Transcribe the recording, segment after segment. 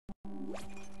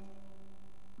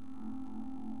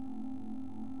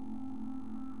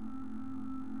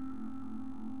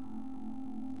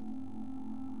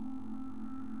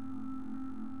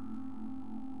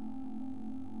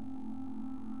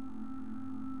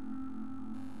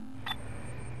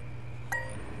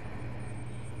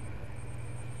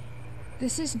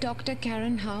This is Dr.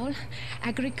 Karen Howell,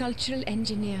 agricultural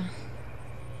engineer.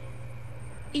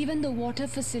 Even the water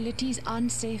facilities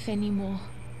aren't safe anymore.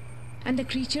 And the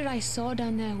creature I saw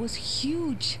down there was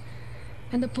huge.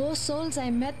 And the poor souls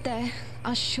I met there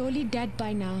are surely dead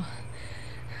by now,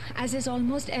 as is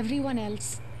almost everyone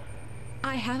else.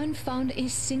 I haven't found a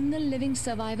single living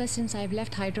survivor since I've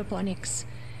left hydroponics.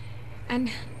 And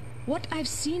what I've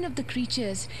seen of the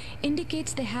creatures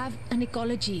indicates they have an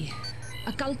ecology,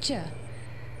 a culture.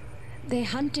 They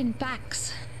hunt in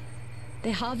packs.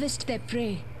 They harvest their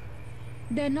prey.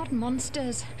 They're not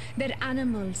monsters, they're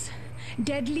animals.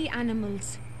 Deadly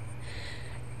animals.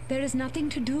 There is nothing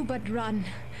to do but run.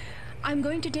 I'm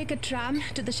going to take a tram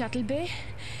to the shuttle bay.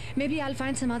 Maybe I'll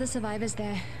find some other survivors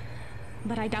there.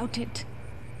 But I doubt it.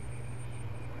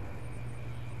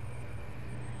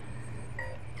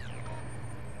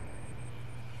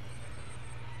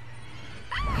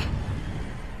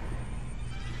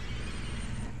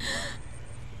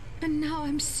 And now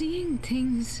I'm seeing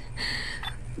things.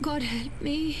 God help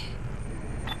me.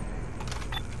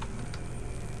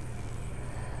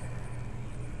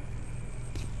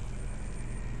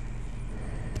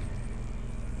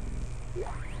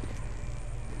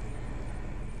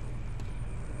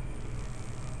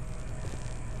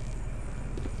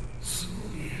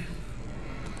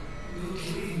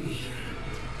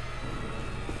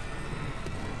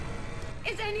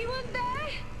 Is anyone there?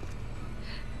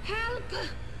 Help!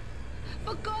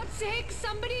 For God's sake,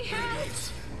 somebody help!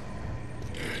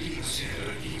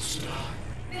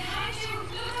 Behind you!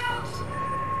 Look out!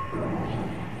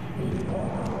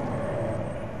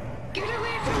 Get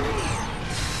away from me!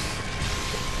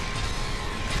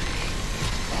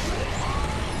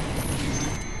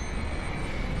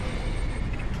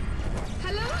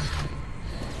 Hello?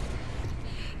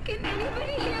 Can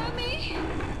anybody hear me?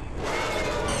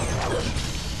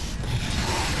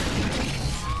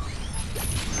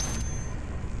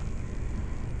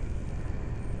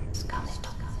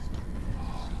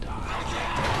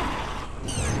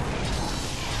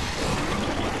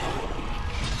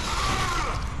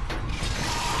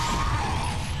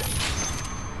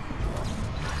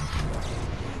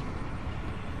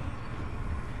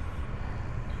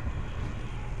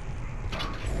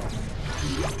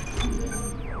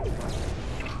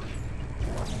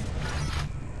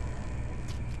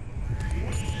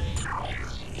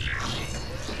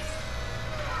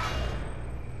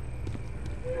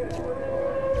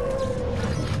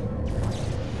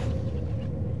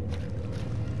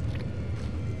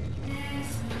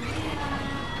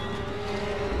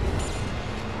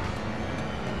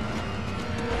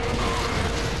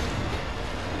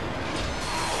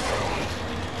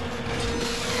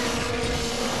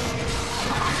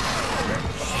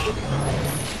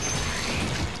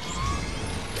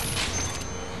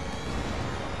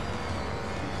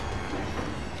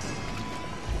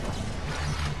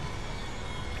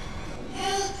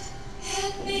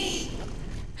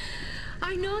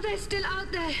 I know they're still out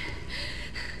there.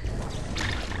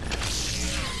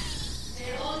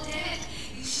 They're all dead.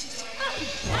 You should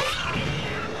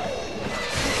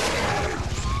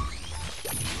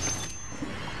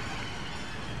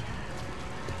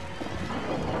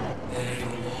They're your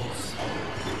walls.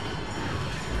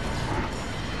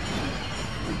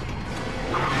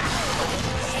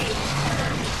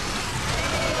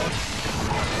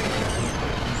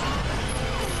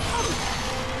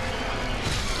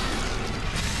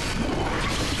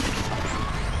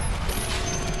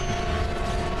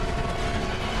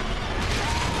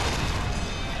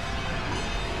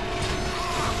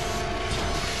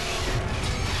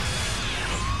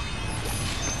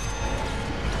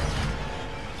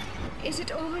 Is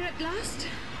it over at last?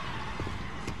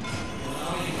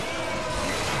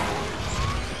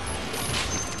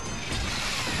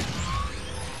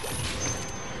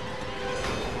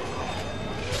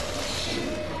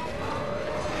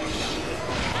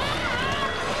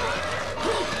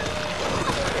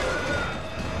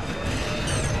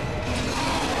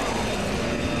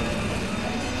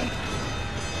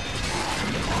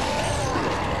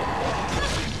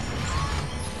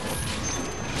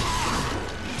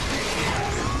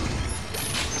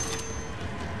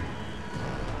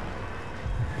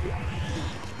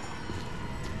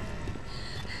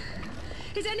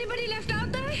 Is anybody left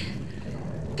out there?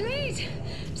 Please,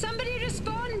 somebody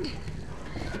respond.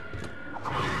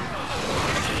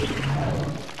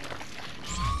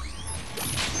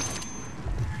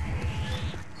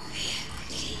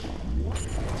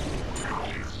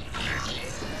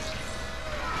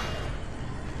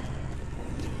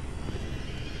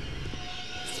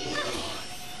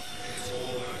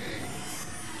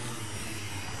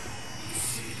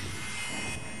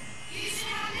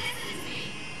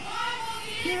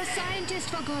 scientist,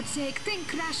 for God's sake.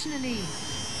 Think rationally.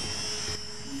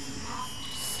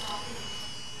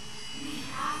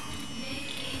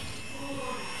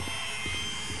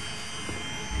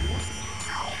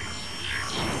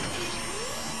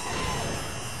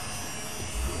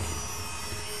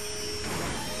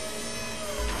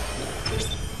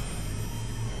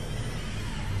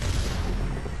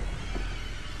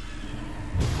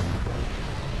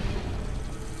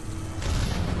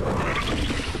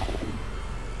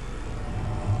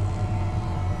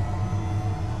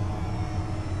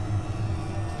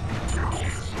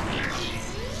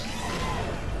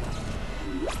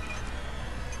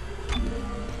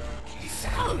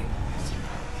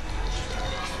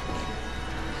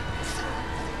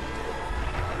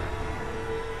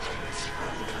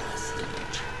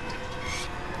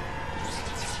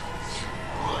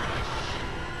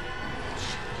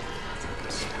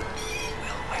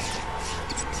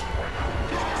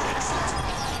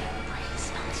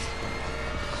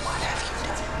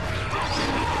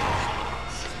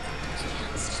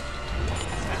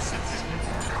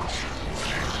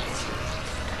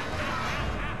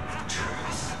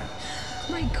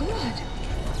 My God!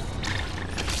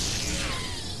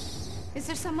 Is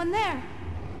there someone there?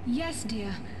 Yes,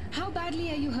 dear. How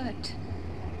badly are you hurt?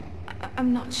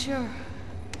 I'm not sure.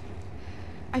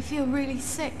 I feel really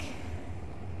sick.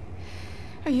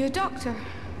 Are you a doctor?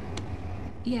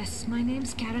 Yes, my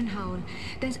name's Karen Howell.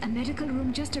 There's a medical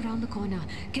room just around the corner.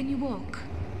 Can you walk?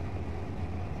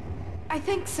 I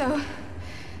think so.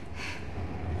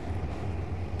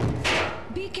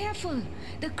 Be careful!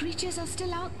 The creatures are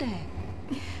still out there.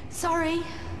 Sorry.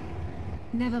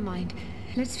 Never mind.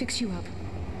 Let's fix you up.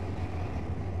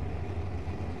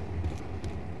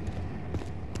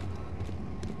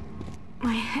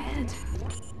 My head.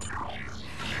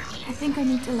 I think I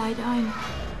need to lie down.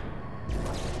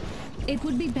 It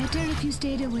would be better if you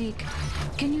stayed awake.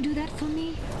 Can you do that for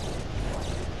me?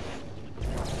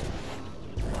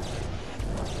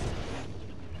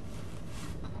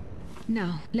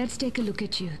 Now, let's take a look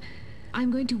at you. I'm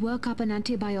going to work up an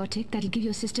antibiotic that'll give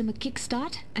your system a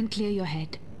kickstart and clear your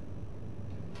head.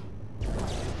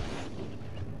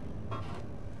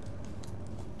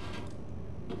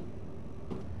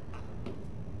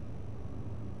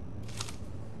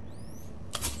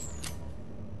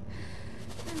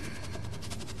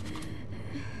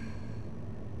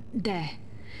 There.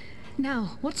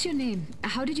 Now, what's your name?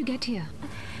 How did you get here?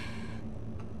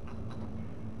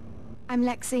 I'm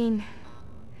Lexine.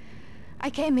 I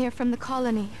came here from the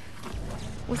colony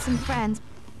with some friends,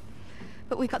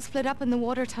 but we got split up in the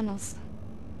water tunnels.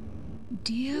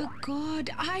 Dear God,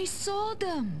 I saw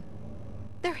them!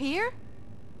 They're here?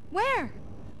 Where?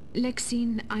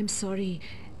 Lexine, I'm sorry.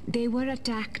 They were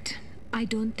attacked. I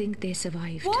don't think they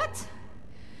survived. What?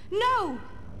 No!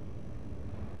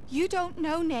 You don't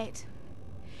know Nate.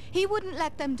 He wouldn't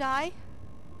let them die.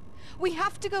 We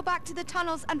have to go back to the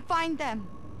tunnels and find them.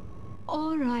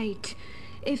 All right,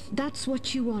 if that's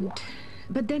what you want.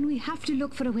 But then we have to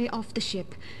look for a way off the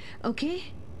ship,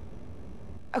 okay?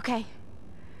 Okay.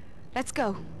 Let's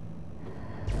go.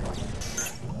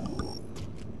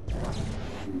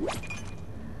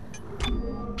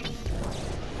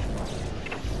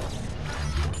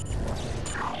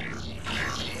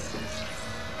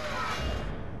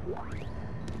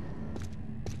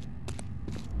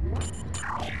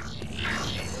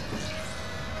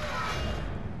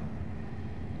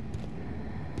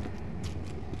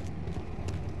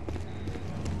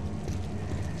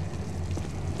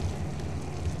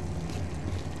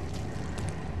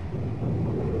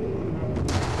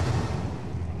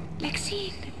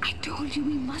 Lexine, I told you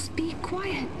we must be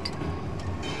quiet.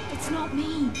 It's not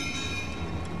me.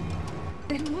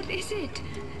 Then what is it?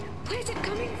 Where's it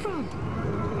coming from?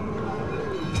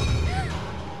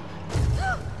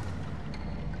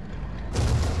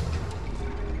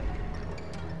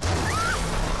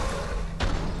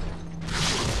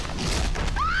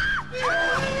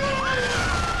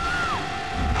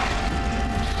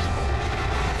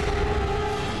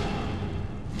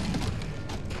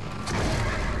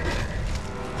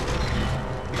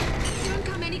 Don't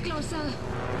come any closer.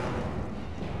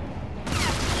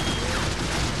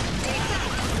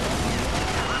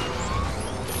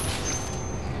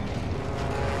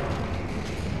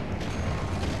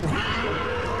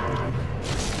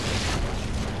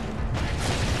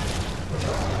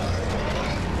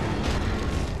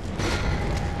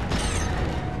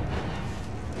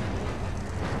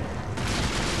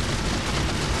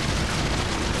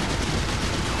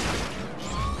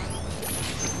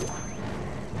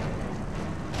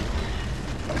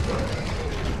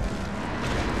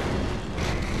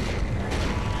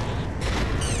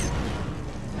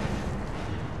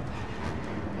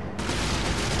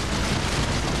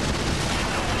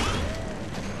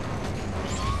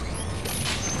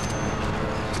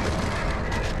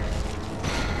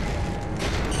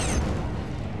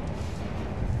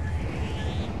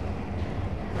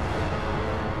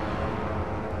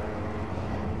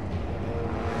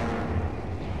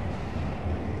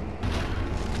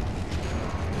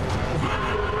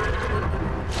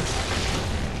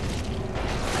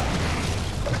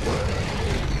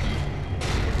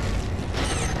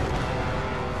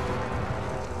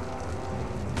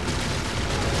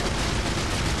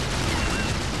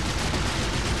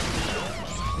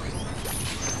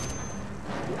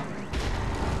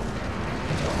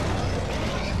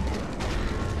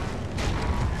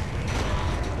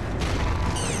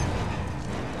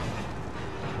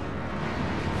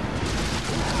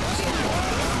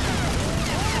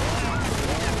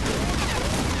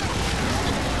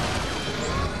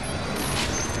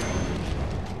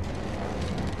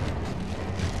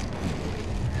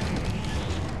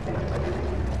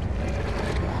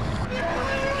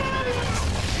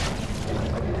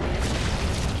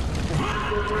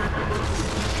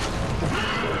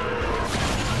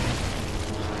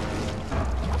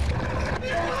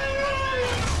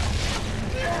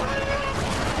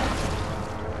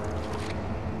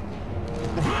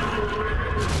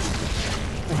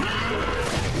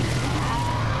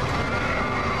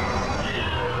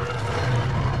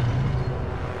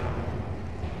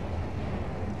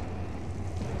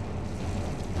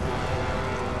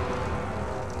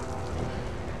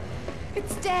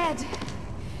 dead.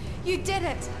 You did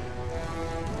it.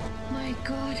 My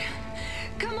God.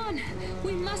 Come on,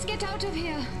 we must get out of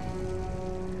here.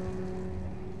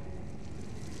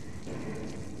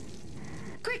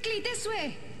 Quickly, this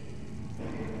way.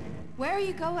 Where are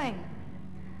you going?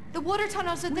 The water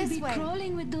tunnels are this way. We'll be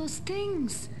crawling with those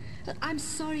things. I'm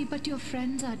sorry, but your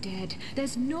friends are dead.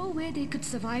 There's no way they could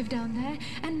survive down there,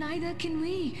 and neither can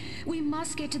we. We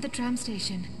must get to the tram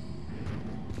station.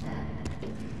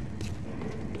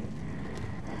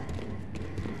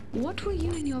 What were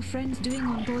you and your friends doing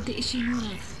on board the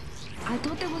Ishimura? I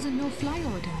thought there was a no-fly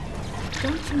order.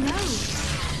 Don't you know?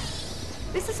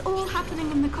 This is all happening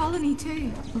in the colony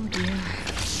too. Oh dear.